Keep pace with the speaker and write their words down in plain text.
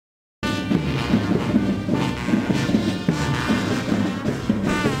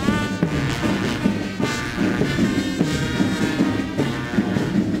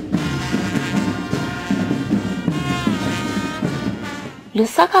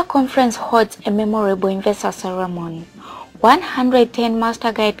Lusaka Conference holds a memorable investor ceremony. 110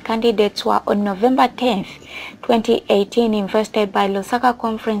 Master Guide candidates were on November 10, 2018 invested by Lusaka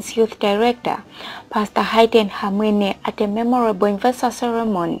Conference Youth Director, Pastor Hayden Hamwene at a memorable investor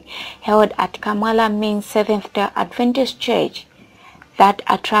ceremony held at Kamwala Main Seventh-day Adventist Church that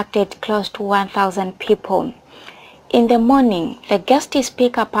attracted close to 1,000 people. In the morning, the guest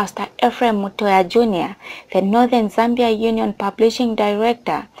speaker, Pastor Ephraim Mutoya Jr., the Northern Zambia Union Publishing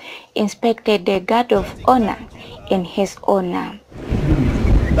Director, inspected the guard of honor in his honor.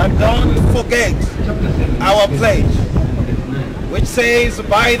 That don't forget our pledge, which says,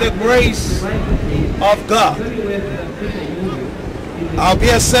 by the grace of God, I'll be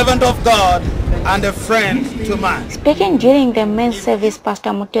a servant of God and a friend to man. Speaking during the men's service, Pastor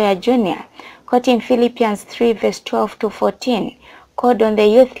Mutoya Jr., quoting Philippians 3 verse 12 to 14, called on the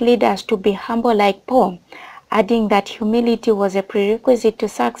youth leaders to be humble like Paul, adding that humility was a prerequisite to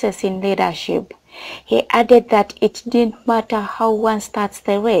success in leadership. He added that it didn't matter how one starts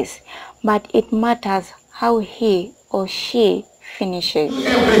the race, but it matters how he or she finishes.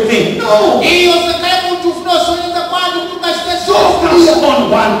 Everything. No. He was able to focus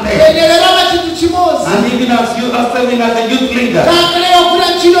on one thing. And even as you are serving as a youth leader,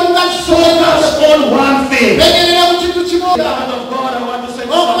 focus on one thing. Beloved of God, I want to say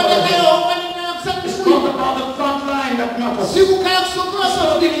talk about the front line that matters.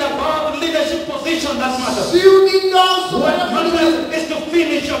 Talking about the leadership position that matters. What matters is to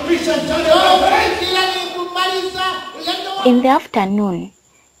finish your Christian journey. In the afternoon,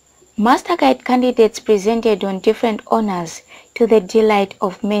 Master Guide candidates presented on different honors to the delight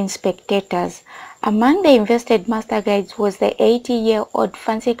of many spectators. Among the invested Master Guides was the 80-year-old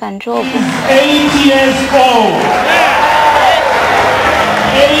Fancy Kandrobo. 8 years old.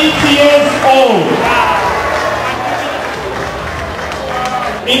 8 years old.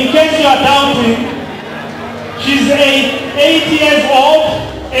 In case you are doubting, she's 8 years old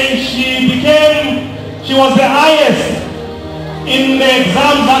and she was the highest in the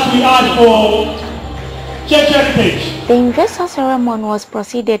exam that we had for church heritage. The investor ceremony was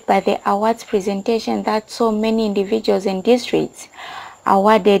preceded by the awards presentation that saw many individuals and districts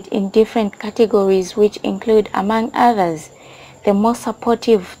awarded in different categories, which include, among others, the most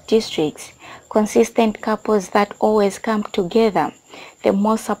supportive districts, consistent couples that always come together, the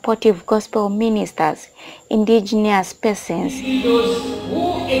most supportive gospel ministers, indigenous persons, those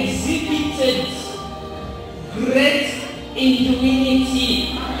who exhibited great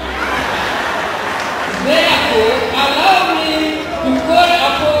ingenuity. Therefore, allow me to call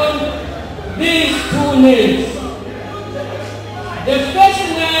upon these two names. The first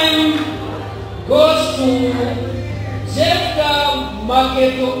name goes to Jefta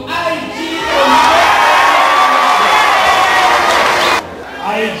Maketo IG.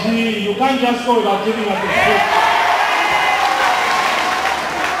 IG, you can't just go without giving us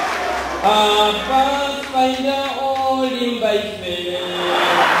a Pathfinder all in by faith.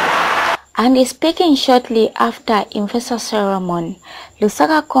 And speaking shortly after investor ceremony,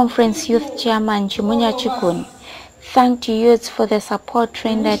 Lusaka Conference Youth Chairman Chimunya Chikun thanked youths for the support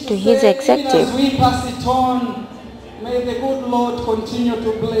rendered to his executive. As we pass it on, may the good Lord continue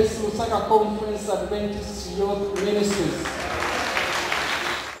to bless Lusaka Conference Adventist Youth Ministries.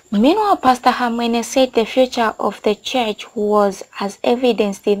 Meanwhile, Pastor Hamwene said the future of the church was as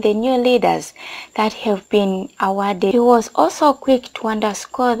evidenced in the new leaders that have been awarded. He was also quick to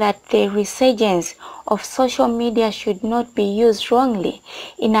underscore that the resurgence of social media should not be used wrongly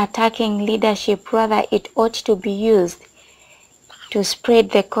in attacking leadership. Rather, it ought to be used to spread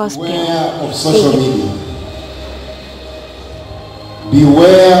the gospel. Beware of social media.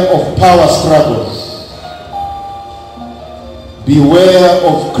 Beware of power struggles. Beware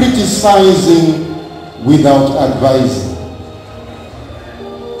of criticizing without advising.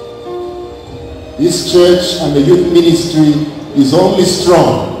 This church and the youth ministry is only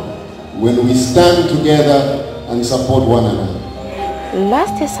strong when we stand together and support one another.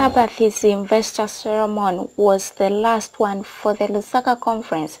 Last Sabbath's investor ceremony was the last one for the Lusaka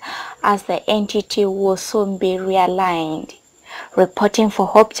Conference, as the entity will soon be realigned. Reporting for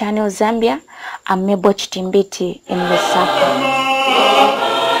Hope Channel Zambia, I'm Mebo Chitimbiti in Lusaka.